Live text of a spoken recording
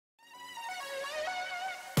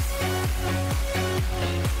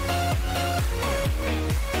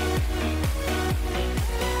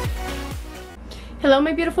Hello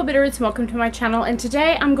my beautiful Bitterroots, welcome to my channel, and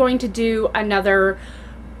today I'm going to do another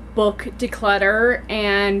book declutter.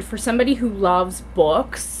 And for somebody who loves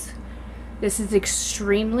books, this is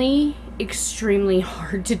extremely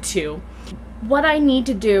hard to do. What I need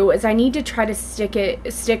to do is I need to try to stick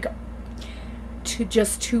to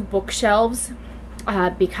just 2 bookshelves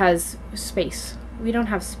because space. We don't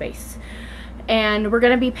have space. And we're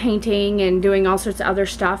going to be painting and doing all sorts of other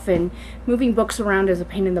stuff, and moving books around is a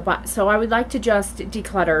pain in the butt. So I would like to just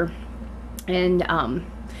declutter and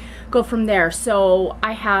go from there. So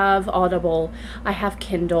I have Audible, I have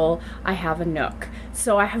Kindle, I have a Nook.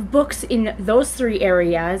 So I have books in those 3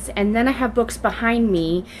 areas, and then I have books behind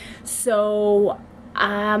me. So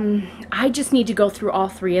I just need to go through all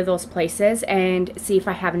 3 of those places and see if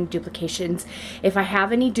I have any duplications. If I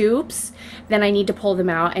have any dupes, then I need to pull them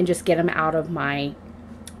out and just get them out of my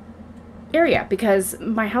area, because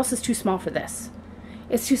my house is too small for this.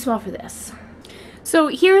 It's too small for this. So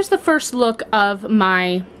here's the first look of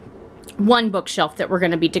my 1 bookshelf that we're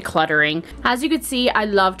going to be decluttering. As you can see, I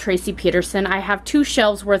love Tracy Peterson. I have 2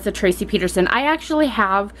 shelves worth of Tracy Peterson. I actually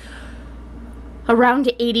have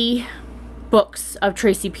around 80 books of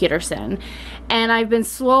Tracy Peterson, and I've been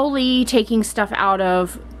slowly taking stuff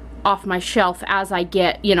off my shelf as I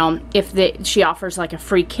get, you know, if she offers like a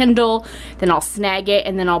free Kindle, then I'll snag it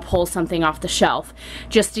and then I'll pull something off the shelf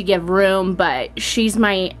just to give room. But she's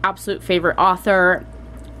my absolute favorite author,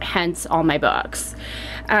 hence all my books.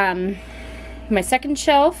 My second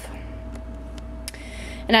shelf,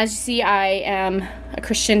 and as you see, I am a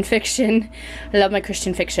Christian fiction. I love my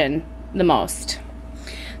Christian fiction the most.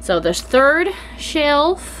 So there's 3rd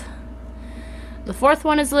shelf. The 4th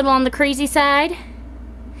one is a little on the crazy side.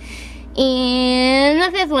 And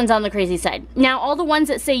the 5th one's on the crazy side. Now, all the ones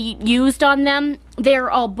that say used on them, they're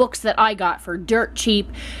all books that I got for dirt cheap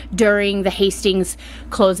during the Hastings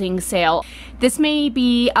closing sale. This may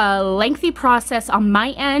be a lengthy process on my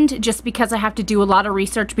end, just because I have to do a lot of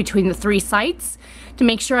research between the 3 sites to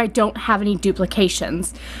make sure I don't have any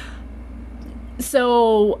duplications.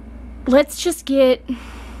 So let's just get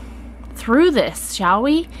through this, shall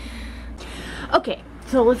we? Okay,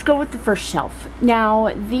 so let's go with the first shelf.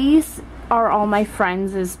 Now, these are all my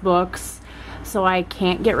friends' books, so I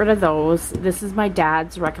can't get rid of those. This is my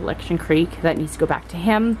dad's Recollection Creek. That needs to go back to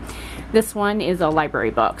him. This one is a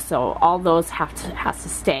library book, so all those has to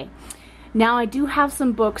stay. Now, I do have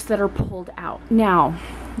some books that are pulled out now,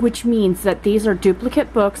 which means that these are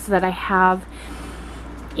duplicate books that I have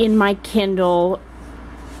in my Kindle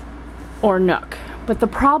or Nook. But the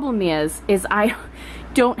problem is I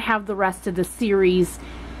don't have the rest of the series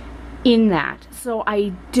in that. So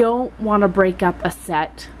I don't want to break up a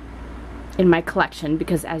set in my collection,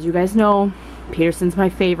 because as you guys know, Peterson's my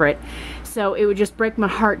favorite. So it would just break my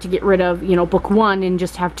heart to get rid of, you know, book 1 and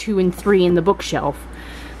just have 2 and 3 in the bookshelf.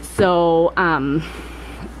 So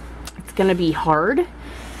it's gonna be hard,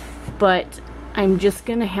 but I'm just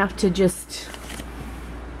gonna have to just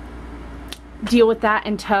deal with that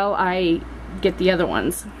until I get the other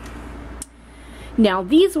ones. Now,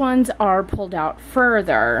 these ones are pulled out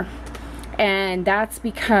further, and that's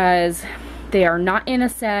because they are not in a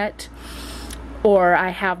set, or I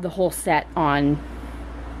have the whole set on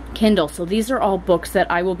Kindle. So these are all books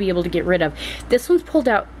that I will be able to get rid of. This one's pulled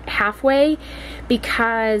out halfway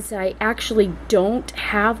because I actually don't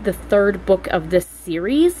have the 3rd book of this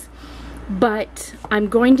series, but I'm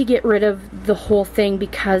going to get rid of the whole thing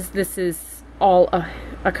because this is all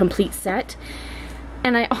a complete set.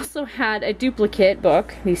 And I also had a duplicate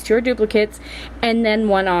book. These 2 are duplicates, and then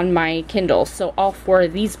one on my Kindle. So all 4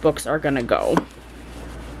 of these books are gonna go.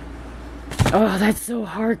 Oh, that's so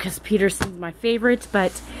hard because Peterson's my favorite,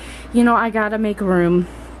 but you know, I gotta make room.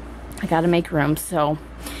 I gotta make room. So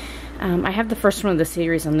I have the first one of the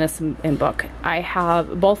series on this in book. I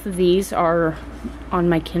have both of these are on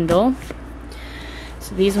my Kindle.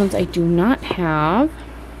 So these ones I do not have.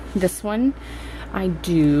 This one I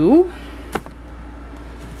do.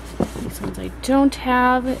 These ones I don't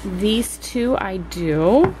have. These 2 I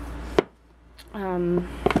do.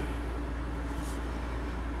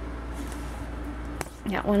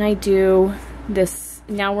 Yeah, when I do this,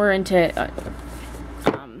 now we're into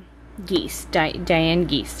Geist, Diane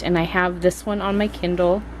Geist, and I have this one on my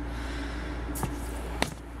Kindle.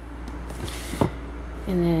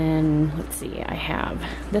 And then, let's see, I have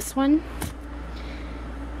this one.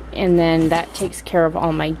 And then that takes care of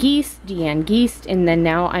all my Geist, Diane Geist. And then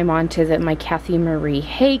now I'm on to my Kathy Marie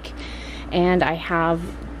Hake. And I have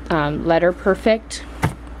Letter Perfect.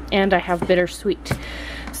 And I have Bittersweet.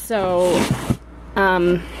 So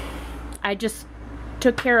I just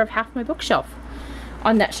took care of half my bookshelf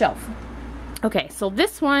on that shelf. Okay, so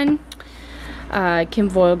this one Kim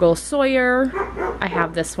Vogel-Sawyer. I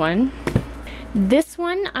have this one. This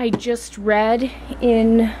one I just read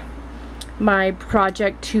in my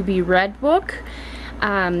Project to Be Read book,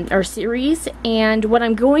 or series, and what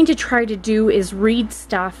I'm going to try to do is read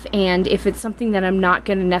stuff, and if it's something that I'm not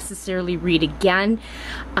going to necessarily read again,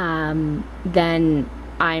 then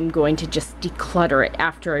I'm going to just declutter it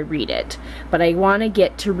after I read it. But I want to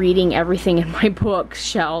get to reading everything in my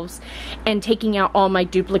bookshelves, and taking out all my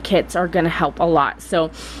duplicates are going to help a lot.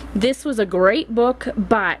 So this was a great book,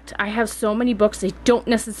 but I have so many books, I don't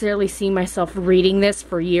necessarily see myself reading this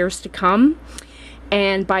for years to come.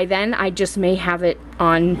 And by then, I just may have it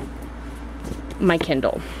on my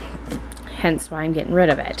Kindle. Hence why I'm getting rid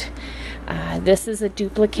of it. This is a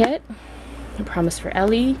duplicate. A Promise for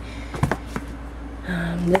Ellie.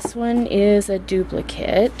 This one is a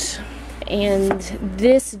duplicate. And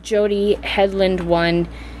this Jody Headland one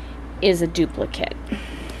is a duplicate.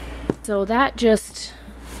 So that just,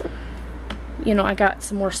 you know, I got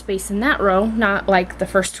some more space in that row. Not like the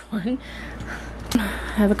first one.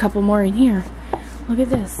 I have a couple more in here. Look at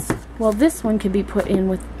this. Well, this one could be put in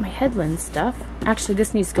with my Headland stuff. Actually,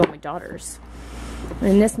 this needs to go with my daughter's.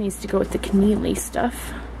 And this needs to go with the Keneally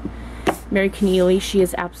stuff. Mary Keneally, she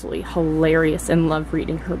is absolutely hilarious and love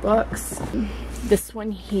reading her books. This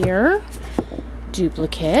one here,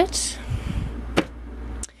 duplicate.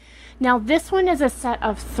 Now, this one is a set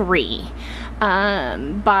of 3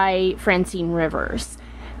 by Francine Rivers.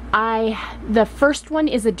 The first one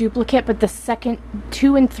is a duplicate, but the second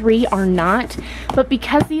 2 and 3 are not. But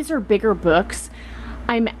because these are bigger books,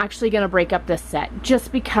 I'm actually going to break up this set,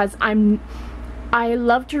 just because I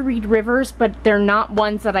love to read Rivers, but they're not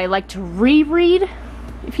ones that I like to reread,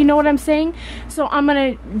 if you know what I'm saying. So I'm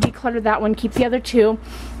going to declutter that one, keep the other 2.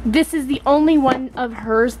 This is the only one of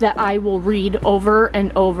hers that I will read over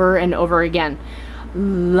and over and over again.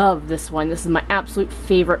 Love this one. This is my absolute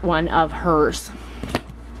favorite one of hers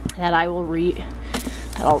that I will read,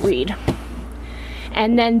 that I'll read.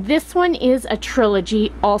 And then this one is a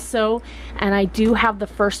trilogy also, and I do have the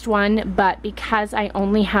first one, but because I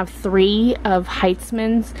only have 3 of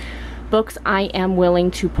Heitzman's books, I am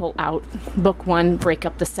willing to pull out book 1, break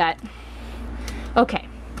up the set. Okay,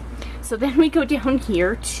 so then we go down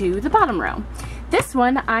here to the bottom row. This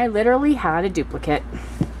one, I literally had a duplicate.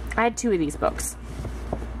 I had 2 of these books.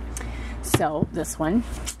 So this one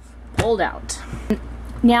pulled out.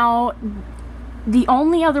 Now, the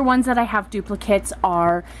only other ones that I have duplicates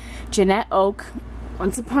are Jeanette Oak,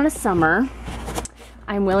 Once Upon a Summer.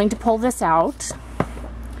 I'm willing to pull this out.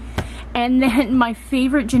 And then my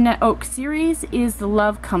favorite Jeanette Oak series is the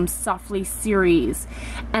Love Comes Softly series.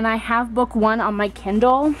 And I have book 1 on my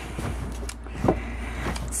Kindle.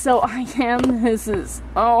 So this is,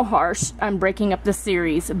 oh harsh, I'm breaking up the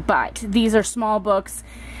series. But these are small books.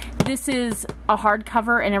 This is a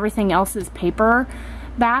hardcover and everything else is paper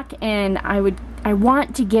back, and I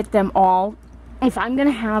want to get them all. If I'm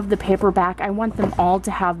gonna have the paperback, I want them all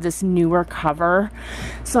to have this newer cover.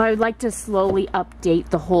 So I would like to slowly update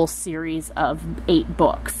the whole series of 8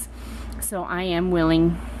 books. So I am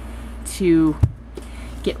willing to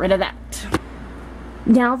get rid of that.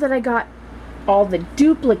 Now that I got all the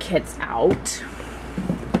duplicates out,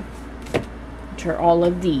 which are all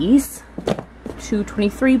of these,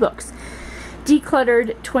 223 books,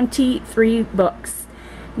 decluttered 23 books.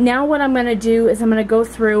 Now what I'm going to do is I'm going to go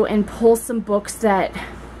through and pull some books that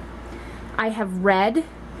I have read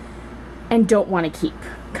and don't want to keep,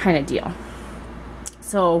 kind of deal.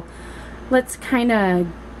 So let's kind of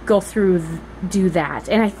go through, do that.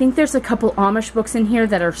 And I think there's a couple Amish books in here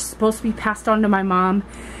that are supposed to be passed on to my mom,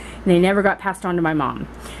 and they never got passed on to my mom.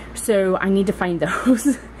 So I need to find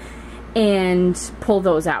those and pull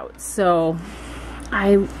those out. So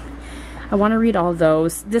I want to read all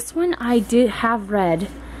those. This one I did have read,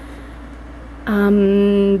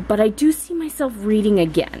 but I do see myself reading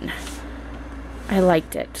again. I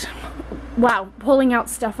liked it. Wow, pulling out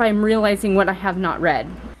stuff, I'm realizing what I have not read.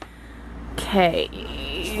 Okay.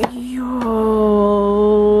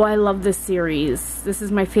 Yo, I love this series. This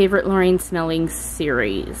is my favorite Lorraine Snelling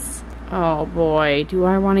series. Oh boy, do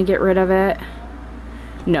I want to get rid of it?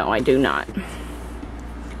 No, I do not.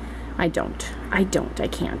 I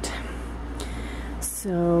can't.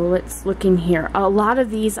 So let's look in here. A lot of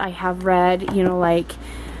these I have read, you know, like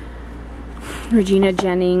Regina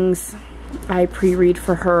Jennings, I pre-read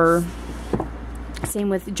for her. Same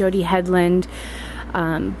with Jody Headland.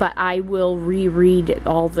 But I will reread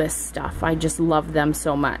all this stuff. I just love them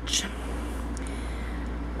so much.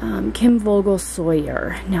 Kim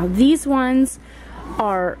Vogel-Sawyer. Now these ones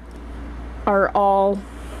are all,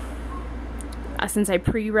 since I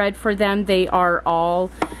pre-read for them, they are all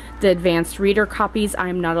the advanced reader copies,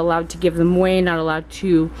 I'm not allowed to give them away, not allowed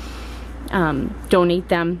to donate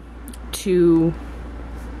them to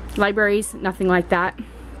libraries, nothing like that.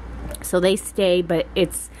 So they stay, but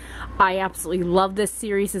I absolutely love this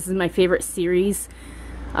series. This is my favorite series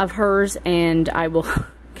of hers, and I will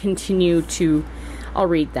continue to, I'll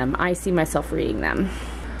read them. I see myself reading them.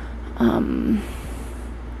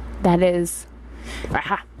 That is,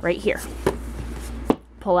 aha, right here.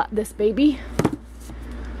 Pull out this baby,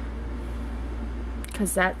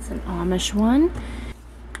 because that's an Amish one.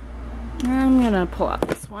 I'm gonna pull out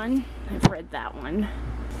this one. I've read that one.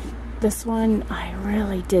 This one I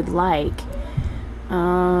really did like.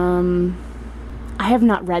 I have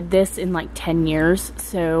not read this in like 10 years,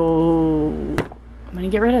 so I'm gonna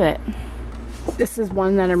get rid of it. This is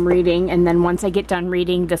one that I'm reading, and then once I get done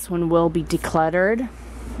reading, this one will be decluttered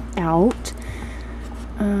out.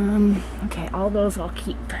 Okay, all those I'll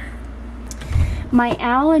keep. My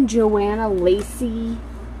Al and Joanna Lacey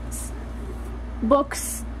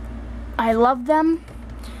books, I love them,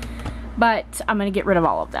 but I'm gonna get rid of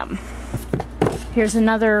all of them. Here's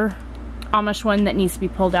another Amish one that needs to be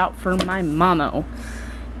pulled out for my mamo.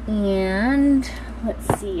 And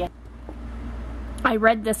let's see, I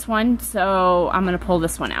read this one, so I'm gonna pull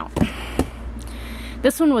this one out.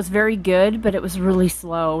 This one was very good, but it was really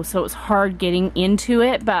slow, so it was hard getting into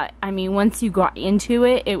it. But I mean, once you got into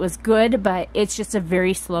it, it was good, but it's just a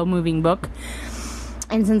very slow moving book.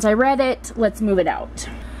 And since I read it, let's move it out.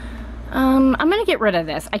 I'm gonna get rid of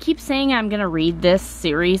this. I keep saying I'm gonna read this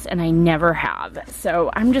series, and I never have, so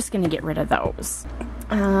I'm just gonna get rid of those.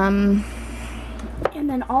 And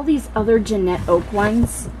then all these other Jeanette Oak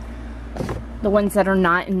ones, the ones that are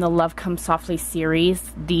not in the Love Comes Softly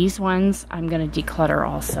series, these ones I'm gonna declutter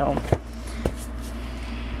also.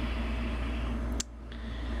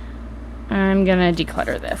 I'm gonna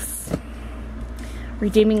declutter this.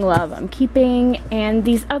 Redeeming Love I'm keeping, and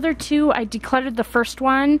these other two, I decluttered the first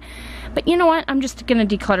one, but you know what, I'm just gonna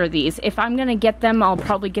declutter these. If I'm gonna get them, I'll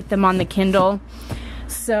probably get them on the Kindle.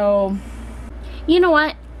 So you know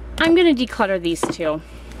what, I'm gonna declutter these two.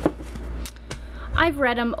 I've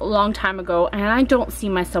read them a long time ago, and I don't see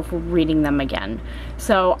myself reading them again,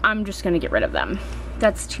 so I'm just gonna get rid of them.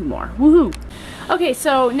 That's two more. Woohoo! Okay,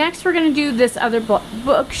 so next we're gonna do this other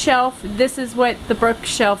bookshelf. This is what the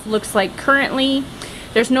bookshelf looks like currently.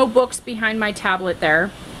 There's no books behind my tablet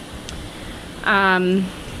there.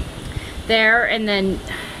 There, and then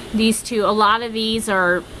these two. A lot of these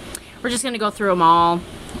are, we're just gonna go through them all.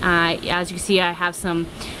 As you can see, I have some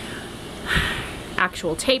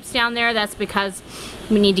actual tapes down there. That's because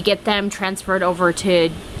we need to get them transferred over to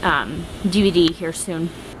DVD here soon.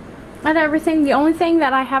 Out of everything, the only thing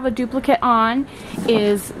that I have a duplicate on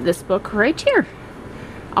is this book right here.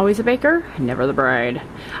 Always a Baker, Never the Bride.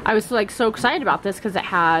 I was like so excited about this because it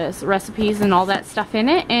has recipes and all that stuff in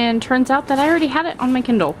it, and turns out that I already had it on my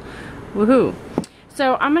Kindle. Woohoo!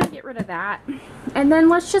 So I'm gonna get rid of that, and then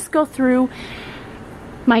let's just go through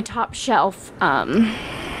my top shelf.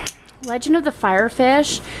 Legend of the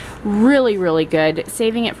Firefish, really, really good.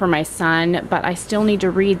 Saving it for my son, but I still need to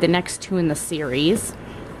read the next two in the series.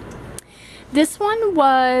 This one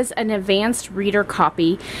was an advanced reader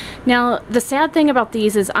copy. Now, the sad thing about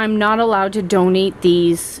these is I'm not allowed to donate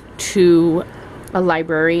these to a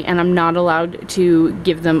library, and I'm not allowed to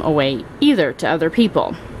give them away either to other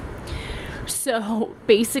people. So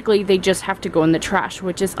basically, they just have to go in the trash,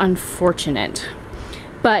 which is unfortunate.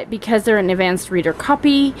 But because they're an advanced reader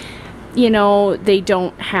copy, you know, they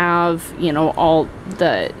don't have, you know, all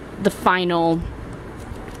the final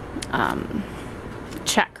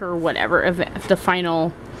check or whatever of the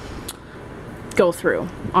final go through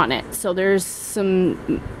on it. So there's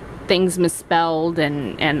some things misspelled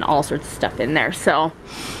and all sorts of stuff in there. So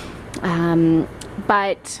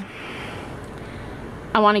but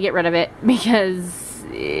I want to get rid of it because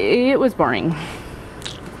it was boring.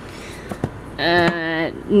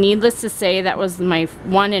 Needless to say, that was my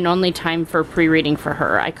one and only time for pre-reading for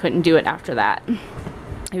her. I couldn't do it after that.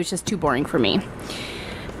 It was just too boring for me.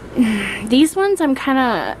 These ones I'm kind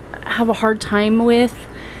of have a hard time with.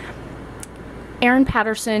 Aaron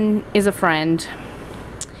Patterson is a friend,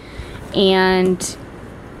 and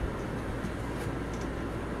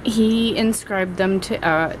he inscribed them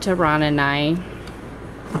to Ron and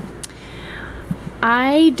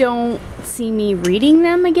I don't see me reading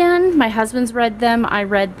them again. My husband's read them, I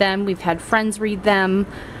read them, we've had friends read them.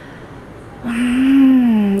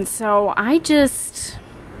 So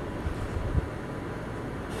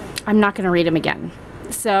I'm not going to read them again.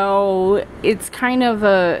 So it's kind of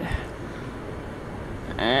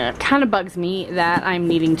kind of bugs me that I'm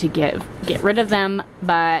needing to get rid of them,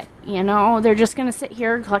 but you know, they're just gonna sit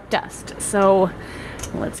here and collect dust. So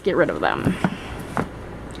let's get rid of them.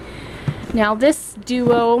 Now this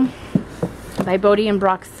duo by Bodie and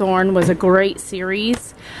Brock Thorne was a great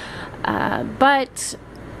series, but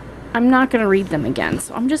I'm not gonna read them again,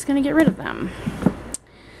 so I'm just gonna get rid of them.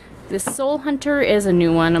 This Soul Hunter is a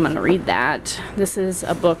new one. I'm gonna read that. This is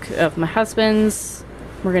a book of my husband's.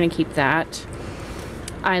 We're gonna keep that.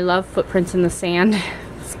 I love Footprints in the Sand.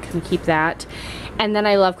 Just gonna keep that. And then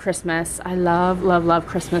I love Christmas. I love, love, love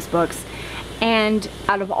Christmas books. And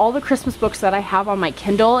out of all the Christmas books that I have on my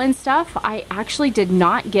Kindle and stuff, I actually did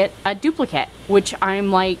not get a duplicate, which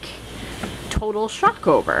I'm like total shock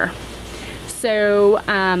over. So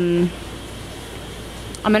I'm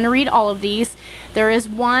gonna read all of these. There is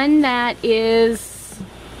one that is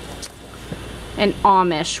an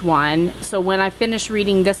Amish one. So when I finish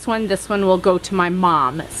reading this one will go to my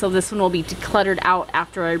mom. So this one will be decluttered out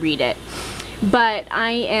after I read it. But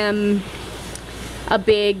I am a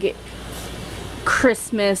big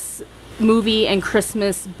Christmas movie and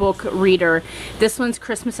Christmas book reader. This one's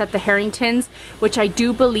Christmas at the Harringtons, which I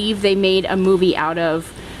do believe they made a movie out of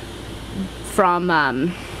from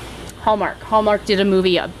Hallmark. Hallmark did a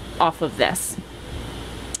movie off of this.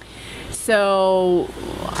 So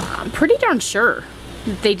I'm pretty darn sure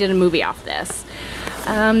that they did a movie off this.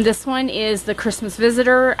 This one is The Christmas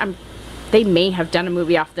Visitor. They may have done a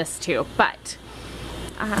movie off this too, but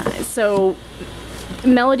so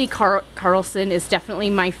Melody Carlson is definitely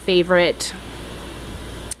my favorite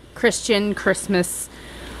Christian Christmas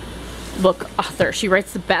book author. She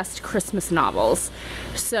writes the best Christmas novels.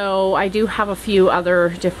 So I do have a few other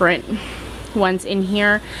different ones in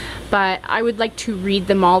here, but I would like to read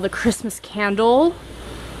them all. The Christmas Candle,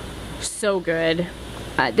 so good.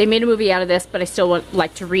 They made a movie out of this, but I still would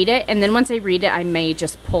like to read it, and then once I read it I may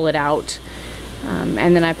just pull it out. And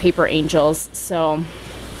then I have Paper Angels. So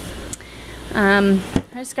I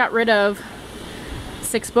just got rid of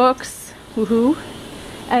 6 books. Woohoo!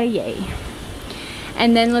 Yay!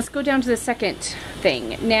 And then let's go down to the second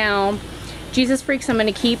thing. Now, Jesus Freaks I'm going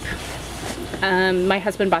to keep. My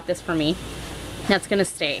husband bought this for me. That's going to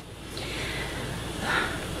stay.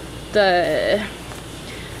 The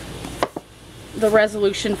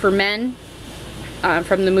Resolution for Men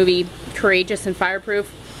from the movie Courageous and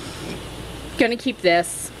Fireproof. Gonna keep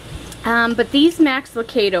this. But these Max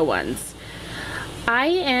Lucado ones, I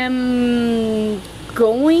am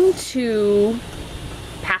going to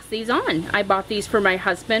pass these on. I bought these for my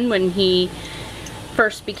husband when he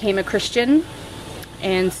first became a Christian,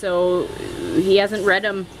 and so he hasn't read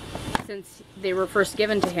them since they were first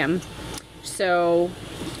given to him. So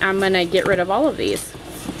I'm gonna get rid of all of these.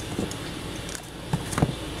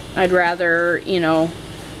 I'd rather, you know,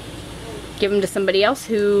 give them to somebody else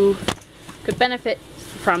who could benefit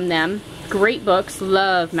from them. Great books.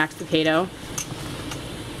 Love Max Lucado.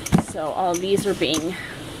 So all these are being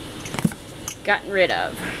gotten rid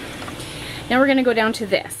of. Now we're going to go down to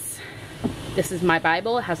this. This is my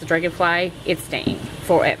Bible. It has a dragonfly. It's staying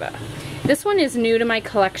forever. This one is new to my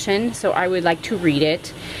collection, so I would like to read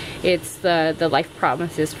it. It's the Life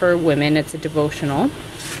Promises for Women. It's a devotional.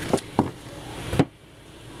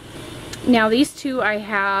 Now these two I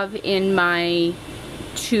have in my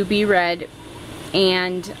to be read,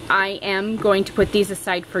 and I am going to put these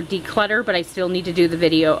aside for declutter, but I still need to do the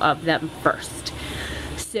video of them first.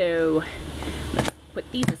 So let's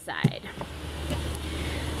put these aside.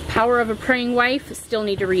 Power of a Praying Wife, still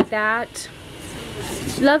need to read that.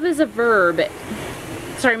 Love is a Verb.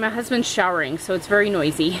 Sorry, my husband's showering, so it's very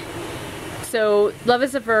noisy. So Love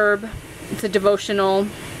is a Verb, it's a devotional.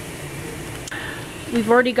 We've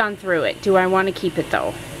already gone through it. Do I want to keep it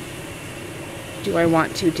though? Do I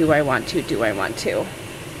want to? Do I want to? Do I want to?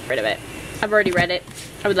 Get rid of it. I've already read it.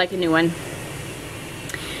 I would like a new one.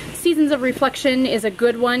 Seasons of Reflection is a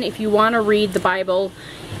good one if you want to read the Bible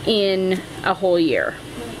in a whole year.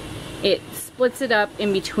 It splits it up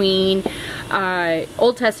in between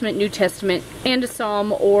Old Testament, New Testament, and a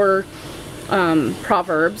Psalm or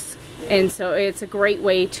Proverbs. And so it's a great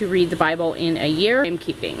way to read the Bible in a year. I'm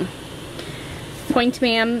keeping. Point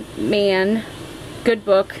Man, good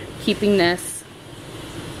book, keeping this.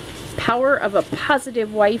 Power of a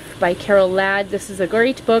Positive Wife by Carol Ladd. This is a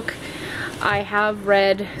great book. I have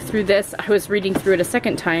read through this. I was reading through it a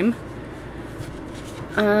second time.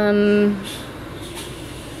 I'm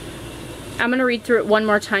going to read through it one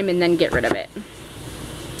more time and then get rid of it.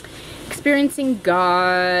 Experiencing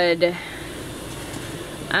God.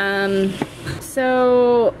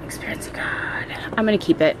 Experiencing God. I'm going to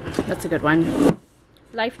keep it. That's a good one.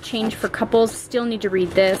 Life Change for Couples. Still need to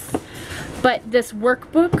read this. But this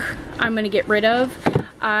workbook, I'm going to get rid of.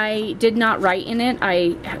 I did not write in it.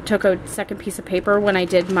 I took a second piece of paper when I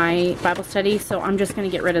did my Bible study, so I'm just going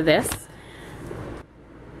to get rid of this.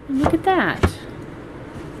 And look at that.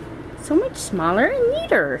 So much smaller and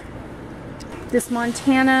neater. This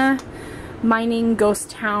Montana Mining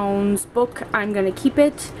Ghost Towns book, I'm going to keep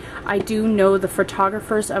it. I do know the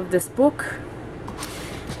photographers of this book.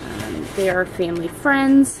 They are family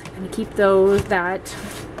friends. I'm going to keep those. That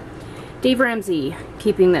Dave Ramsey,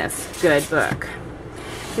 keeping this. Good book.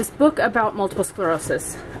 This book about multiple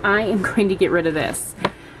sclerosis, I am going to get rid of this.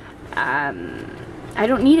 I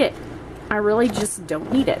don't need it. I really just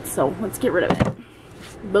don't need it, so let's get rid of it.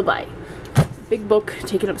 Bye-bye. Big book,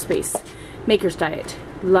 taking up space. Maker's Diet.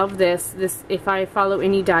 Love this. If I follow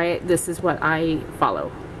any diet, this is what I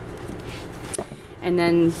follow. And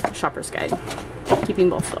then Shopper's Guide. Keeping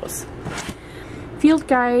both those. Field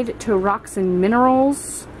Guide to Rocks and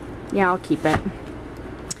Minerals. Yeah, I'll keep it.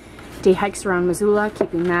 Day Hikes Around Missoula.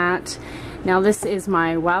 Keeping that. Now this is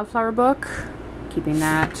my wildflower book. Keeping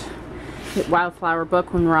that. Wildflower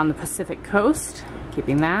book when we're on the Pacific Coast.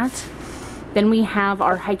 Keeping that. Then we have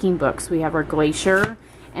our hiking books. We have our Glacier.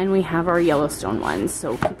 And we have our Yellowstone ones,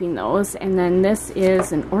 so keeping those. And then this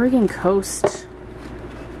is an Oregon Coast.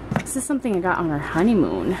 This is something I got on our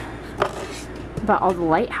honeymoon. About all the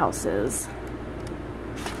lighthouses.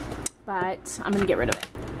 But I'm going to get rid of it.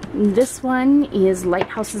 This one is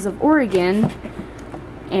Lighthouses of Oregon.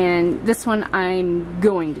 And this one I'm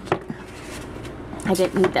going to keep. I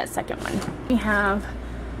didn't need that second one. We have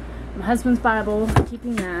my husband's Bible,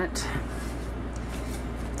 keeping that.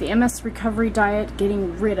 The MS Recovery Diet,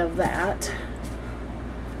 getting rid of that.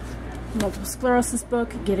 Multiple Sclerosis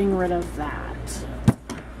book, getting rid of that.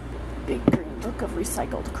 Big Green Book of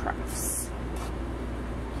Recycled Crafts.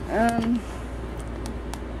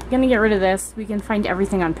 Gonna get rid of this. We can find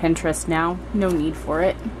everything on Pinterest now. No need for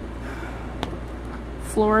it.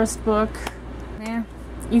 Florist book. Yeah,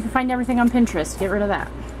 you can find everything on Pinterest. Get rid of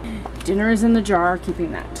that. Dinner is in the Jar,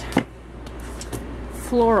 keeping that.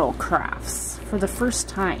 Floral Crafts. For the first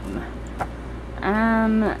time.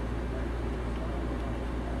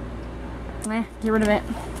 Get rid of it.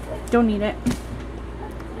 Don't need it.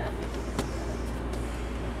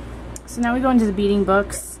 So now we go into the beading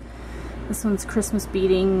books. This one's Christmas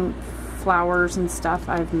beading, flowers and stuff.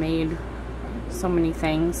 I've made so many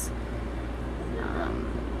things.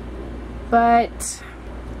 But,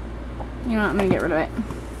 you know what, I'm gonna get rid of it.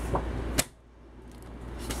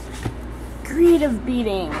 Creative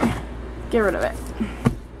beading. Get rid of it.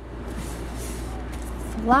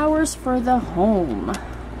 Flowers for the home.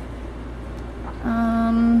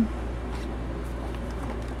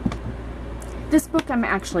 This book I'm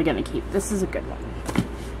actually going to keep. This is a good one.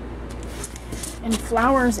 And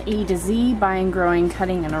Flowers A to Z, buying, growing,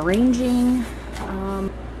 cutting, and arranging.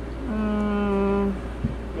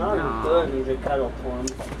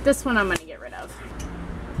 This one I'm going to get rid of.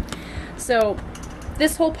 So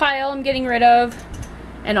this whole pile I'm getting rid of.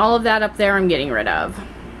 And all of that up there I'm getting rid of.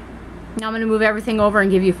 Now I'm going to move everything over and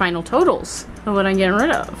give you final totals of what I'm getting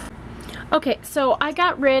rid of. Okay, so I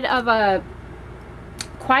got rid of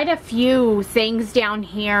quite a few things down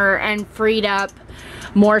here and freed up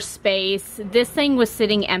more space. This thing was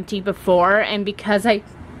sitting empty before, and because I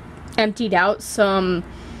emptied out some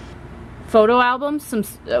photo albums,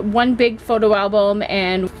 one big photo album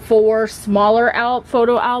and 4 smaller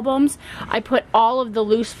photo albums, I put all of the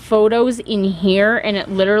loose photos in here, and it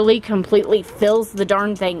literally completely fills the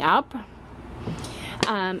darn thing up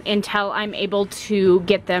until I'm able to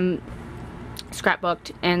get them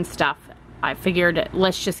scrapbooked and stuff. I figured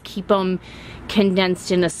let's just keep them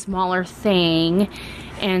condensed in a smaller thing.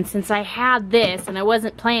 And since I had this and I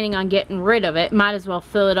wasn't planning on getting rid of it, might as well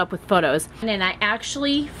fill it up with photos. And then I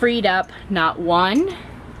actually freed up not 1,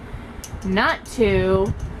 not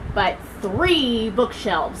 2, but 3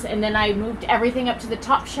 bookshelves. And then I moved everything up to the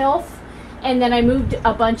top shelf. And then I moved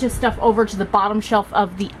a bunch of stuff over to the bottom shelf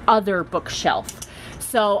of the other bookshelf.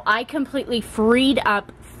 So I completely freed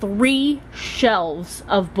up 3 shelves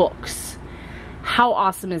of books. How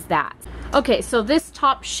awesome is that? Okay, so this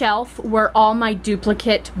top shelf were all my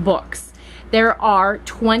duplicate books. There are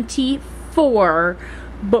 24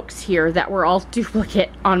 books here that were all duplicate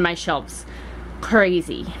on my shelves.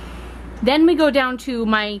 Crazy. Then we go down to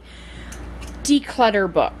my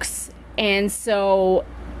declutter books. And so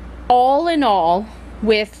all in all,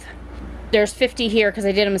 there's 50 here because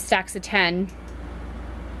I did them in stacks of 10.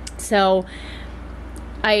 So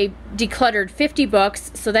I decluttered 50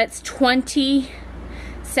 books, so that's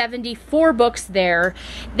 74 books there.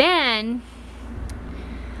 Then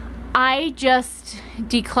I just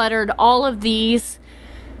decluttered all of these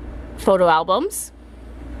photo albums.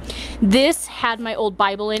 This had my old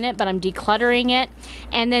Bible in it, but I'm decluttering it.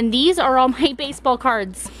 And then these are all my baseball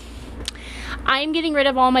cards. I'm getting rid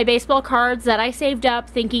of all my baseball cards that I saved up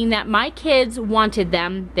thinking that my kids wanted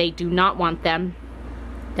them. They do not want them.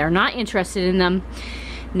 They're not interested in them.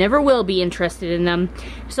 Never will be interested in them.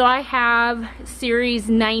 So I have series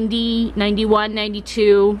 90, 91,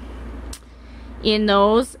 92 in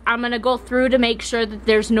those. I'm gonna go through to make sure that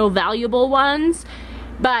there's no valuable ones,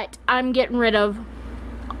 but I'm getting rid of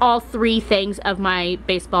all 3 things of my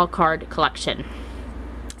baseball card collection.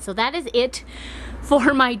 So that is it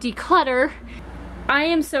for my declutter. I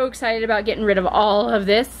am so excited about getting rid of all of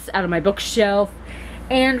this out of my bookshelf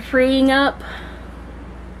and freeing up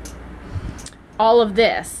all of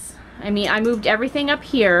this. I mean, I moved everything up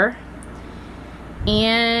here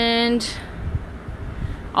and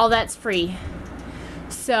all that's free.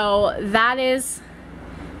 So that is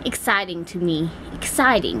exciting to me.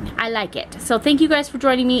 Exciting. I like it. So thank you guys for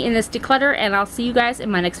joining me in this declutter, and I'll see you guys in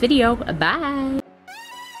my next video. Bye.